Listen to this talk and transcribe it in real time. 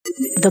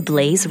The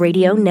Blaze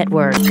Radio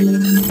Network.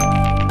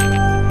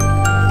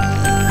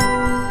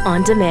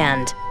 On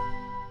demand.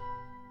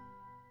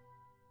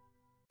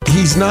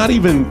 He's not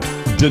even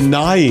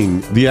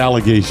denying the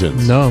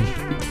allegations. No.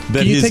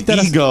 That his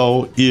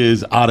ego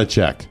is out of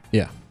check.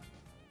 Yeah.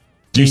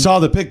 You saw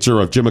the picture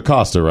of Jim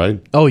Acosta, right?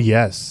 Oh,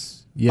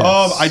 yes. Yes.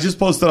 I just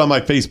posted on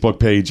my Facebook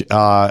page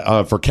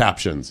for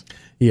captions.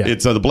 Yeah.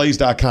 It's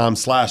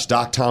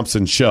theblaze.com/Doc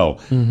Thompson Show.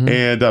 Mm-hmm.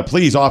 And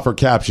please offer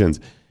captions.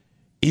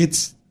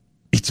 It's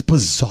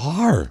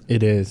bizarre.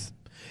 It is.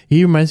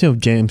 He reminds me of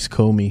James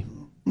Comey.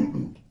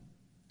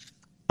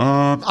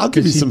 I'll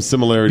give you some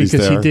similarities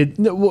because there. Because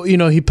he did,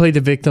 well, he played the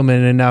victim,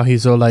 and then now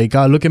he's all like,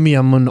 "Oh, look at me,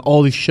 I'm on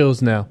all these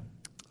shows now."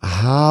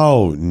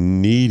 How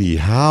needy,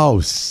 how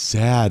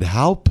sad,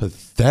 how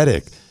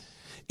pathetic.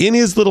 In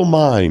his little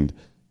mind,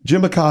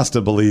 Jim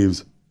Acosta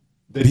believes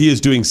that he is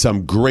doing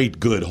some great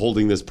good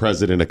holding this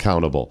president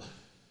accountable.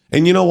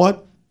 And you know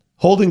what?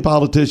 Holding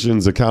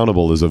politicians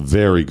accountable is a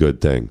very good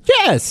thing.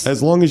 Yes.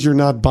 As long as you're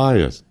not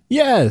biased.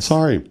 Yes.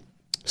 Sorry.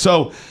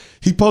 So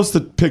he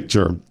posted a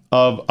picture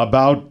of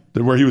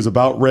where he was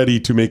about ready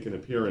to make an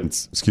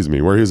appearance.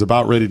 Where he was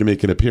about ready to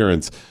make an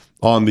appearance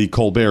on the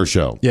Colbert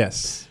Show.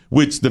 Yes.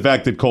 Which the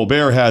fact that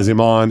Colbert has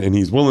him on and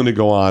he's willing to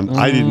go on,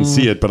 I didn't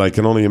see it, but I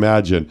can only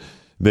imagine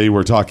they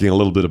were talking a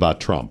little bit about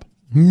Trump.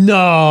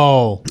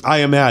 No. I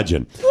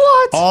imagine.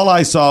 What? All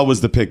I saw was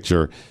the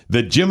picture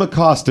that Jim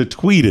Acosta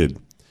tweeted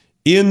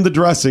in the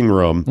dressing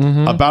room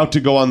about to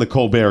go on the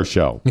Colbert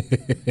Show.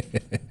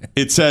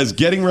 It says,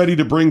 getting ready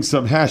to bring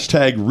some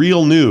hashtag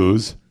real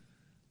news.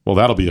 Well,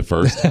 that'll be a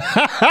first.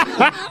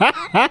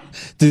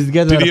 Did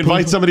he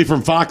invite somebody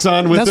from Fox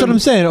on with him? That's what I'm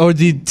saying. Or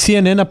did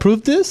CNN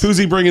approve this? Who's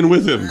he bringing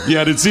with him?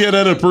 Yeah, did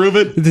CNN approve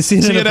it?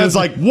 CNN's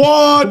like,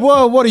 what?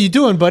 Whoa, what are you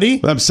doing, buddy?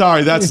 I'm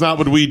sorry, that's not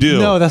what we do.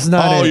 No, that's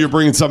not it. Oh, you're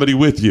bringing somebody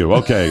with you.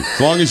 Okay. As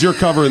long as you're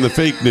covering the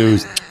fake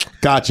news,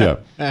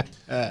 gotcha.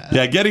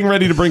 Yeah, getting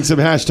ready to bring some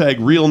hashtag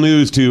real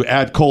news to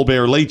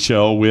 @Colbert Late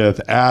Show with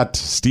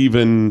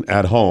 @Stephen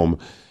at home.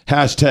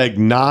 Hashtag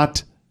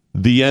not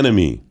the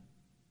enemy.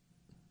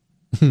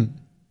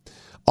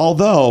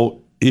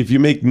 Although, if you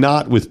make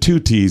not with two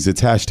T's,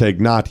 it's hashtag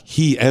not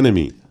he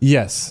enemy.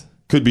 Yes.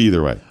 Could be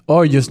either way.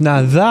 Or just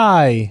not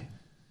thy.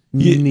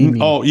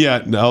 Oh,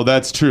 yeah. No,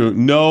 that's true.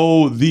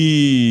 No,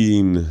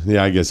 the.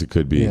 Yeah, I guess it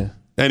could be. Yeah.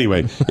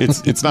 Anyway,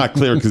 it's not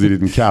clear because he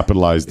didn't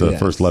capitalize the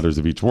first letters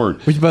of each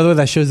word. Which, by the way,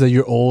 that shows that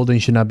you're old and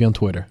you should not be on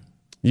Twitter.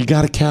 You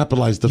got to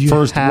capitalize the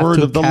first word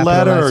of the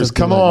letters.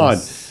 Come on.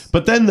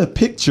 But then the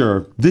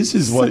picture, this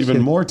is what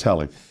even more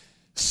telling.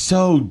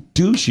 So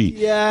douchey.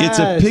 Yes. It's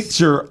a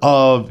picture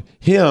of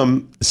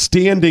him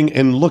standing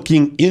and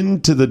looking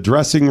into the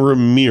dressing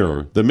room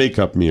mirror, the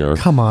makeup mirror.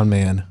 Come on,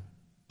 man.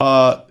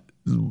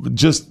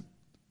 Just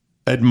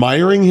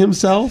admiring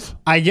himself?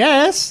 I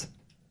guess.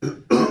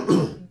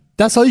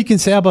 That's all you can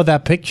say about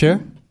that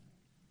picture.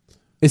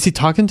 Is he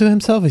talking to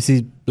himself? Is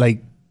he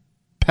like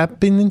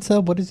pepping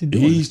himself? What is he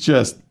doing? He's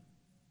just,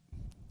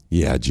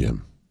 yeah,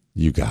 Jim,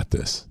 you got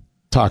this.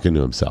 Talking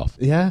to himself.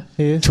 Yeah,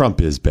 he is.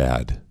 Trump is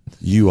bad.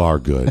 You are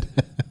good.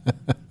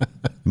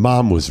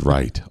 Mom was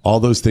right. All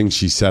those things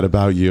she said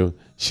about you,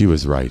 she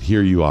was right.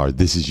 Here you are.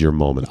 This is your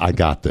moment. I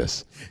got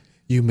this.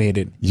 You made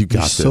it. You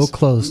got this. So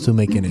close to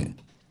making it.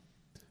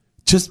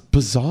 Just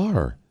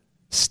bizarre.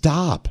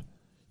 Stop.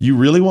 You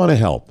really want to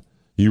help.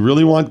 You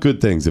really want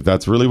good things. If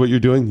that's really what you're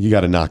doing, you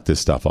got to knock this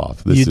stuff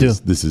off.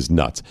 This is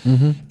nuts.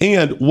 Mm-hmm.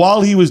 And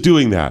while he was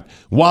doing that,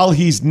 while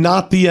he's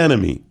not the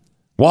enemy,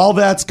 while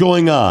that's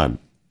going on,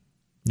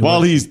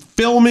 while he's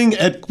filming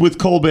with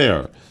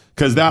Colbert,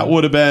 because that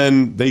would have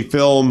been, they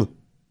film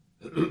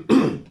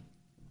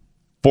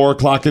 4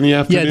 o'clock in the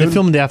afternoon? Yeah, they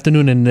film in the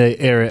afternoon and they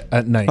air it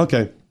at night.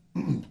 Okay.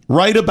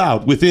 Right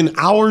about, within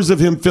hours of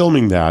him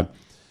filming that,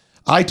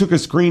 I took a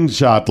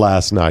screenshot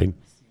last night.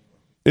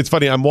 It's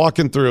funny, I'm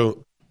walking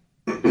through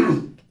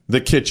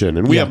the kitchen,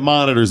 and we have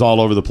monitors all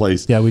over the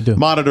place. Yeah, we do.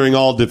 Monitoring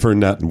all different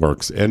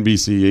networks,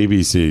 NBC,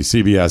 ABC,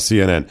 CBS,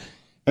 CNN.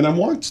 And I'm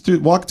walking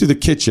through the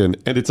kitchen,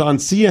 and it's on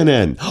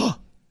CNN.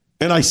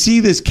 And I see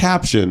this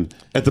caption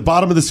at the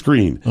bottom of the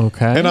screen.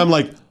 Okay. And I'm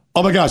like,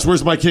 oh my gosh,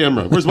 where's my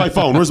camera? Where's my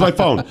phone? Where's my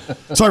phone?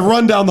 So I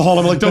run down the hall.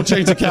 I'm like, don't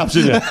change the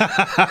caption yet.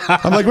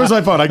 I'm like, where's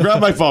my phone? I grab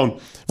my phone,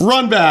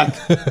 run back,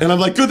 and I'm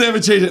like, good, they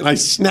haven't changed it. And I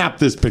snap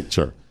this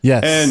picture.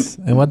 Yes.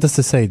 And what does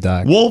it say,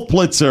 Doc? Wolf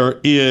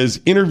Blitzer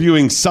is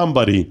interviewing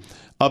somebody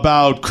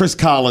about Chris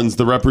Collins,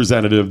 the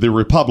representative, the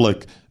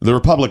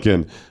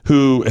Republican,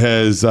 who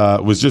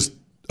was just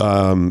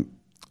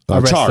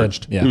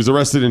charged. Yeah. He was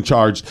arrested and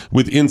charged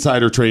with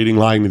insider trading,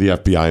 lying to the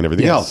FBI, and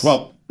everything else.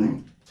 Well,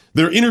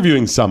 they're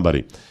interviewing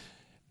somebody,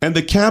 and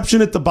the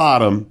caption at the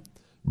bottom: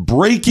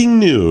 "Breaking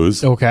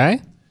news."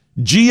 Okay.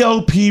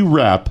 GOP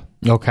rep.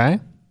 Okay.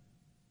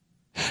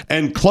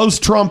 And close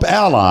Trump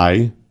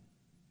ally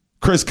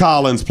Chris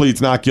Collins pleads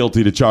not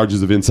guilty to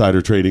charges of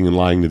insider trading and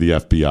lying to the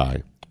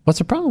FBI. What's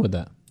the problem with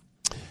that?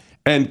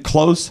 And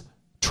close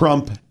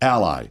Trump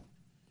ally.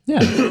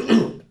 Yeah.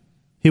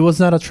 He was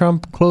not a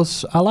Trump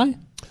close ally?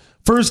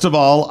 First of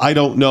all, I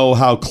don't know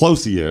how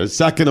close he is.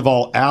 Second of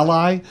all,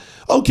 ally.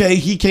 Okay,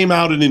 he came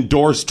out and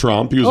endorsed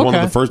Trump. He was one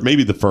of the first,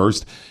 maybe the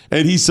first,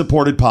 and he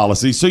supported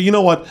policy. So you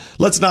know what?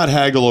 Let's not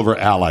haggle over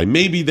ally.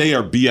 Maybe they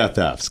are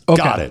BFFs.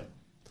 Okay. Got it.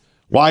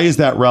 Why is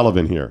that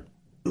relevant here?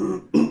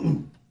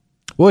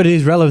 Well, it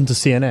is relevant to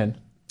CNN.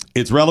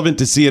 It's relevant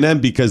to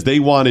CNN because they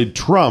wanted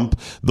Trump,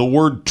 the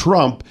word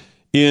Trump,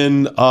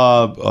 in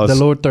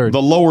the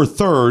lower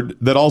third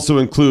that also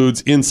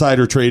includes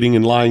insider trading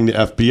and lying to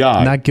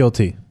FBI. Not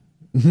guilty.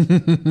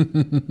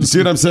 You see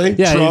what I'm saying?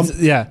 Yeah, Trump.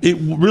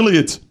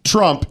 It's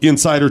Trump,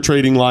 insider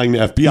trading, lying to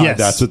FBI. Yes.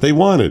 That's what they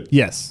wanted.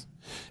 Yes.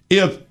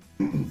 If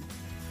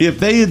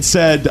they had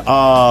said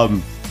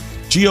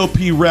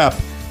GOP rep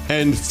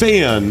and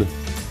fan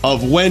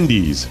of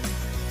Wendy's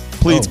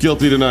pleads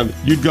guilty to none,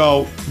 you'd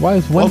go, why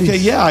is Wendy's? Okay,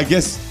 yeah, I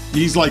guess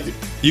he's like,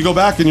 you go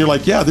back and you're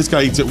like, yeah, this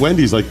guy eats at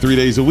Wendy's like 3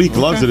 days a week,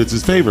 loves it, it's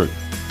his favorite.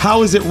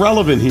 How is it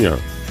relevant here?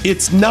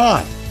 It's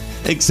not,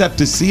 except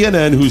to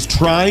CNN, who's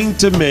trying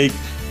to make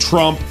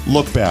Trump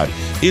look bad.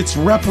 It's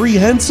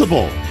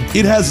reprehensible.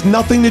 It has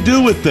nothing to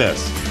do with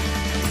this.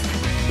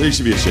 They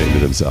should be ashamed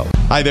of themselves.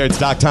 Hi there, it's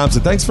Doc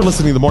Thompson. Thanks for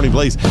listening to The Morning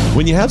Blaze.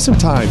 When you have some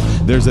time,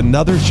 there's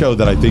another show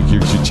that I think you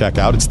should check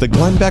out. It's the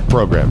Glenn Beck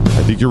program.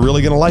 I think you're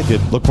really going to like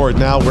it. Look for it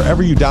now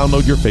wherever you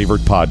download your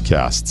favorite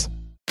podcasts.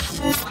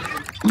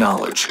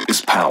 Knowledge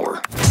is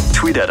power.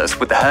 Tweet at us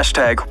with the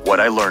hashtag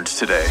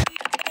 #WhatILearnedToday.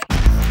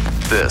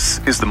 This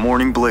is The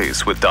Morning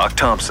Blaze with Doc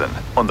Thompson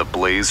on the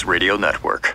Blaze Radio Network.